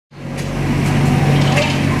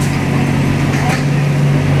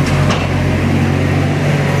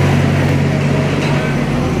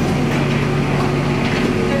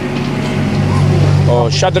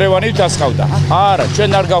შადრევანით ასხავდა. არა,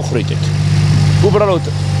 ჩვენ არ გავხრიტეთ. უბრალოდ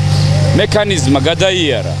მექანიზმა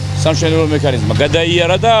გადაიარა, სამშენებლო მექანიზმა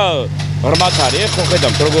გადაიარა და ღრმად არის, ხო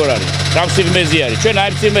ხედავთ როგორ არის. რა სიღმეზე არის. ჩვენ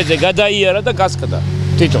აი სიღმეზე გადაიარა და გასკდა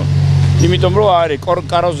თვითონ. იმიტომ რომ არის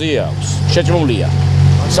კაროზია აქვს, შეჭმულია.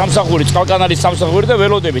 სამსახური, წყალკანალის სამსახური და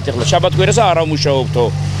ველოდებით ახლა შაბათ-კვირას არ ამუშაობთო.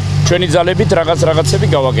 ჩვენი ძალებით რაღაცები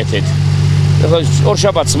გავაკეთეთ. ახლა ორ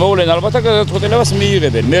შაბათს მოვლენ ალბათ და გადაწყვეტილებას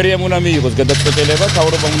მიიღებენ. მერიამ უნდა მიიღოს გადაწყვეტილება,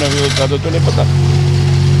 თავრობამ უნდა მიიღოს გადაწყვეტილება და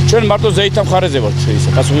ჩვენ მარტო ზეითა მხარეზე ვართ ისე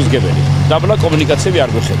პასუხისმგებელი. დაბლა კომუნიკაციები არ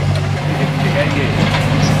გვეხება.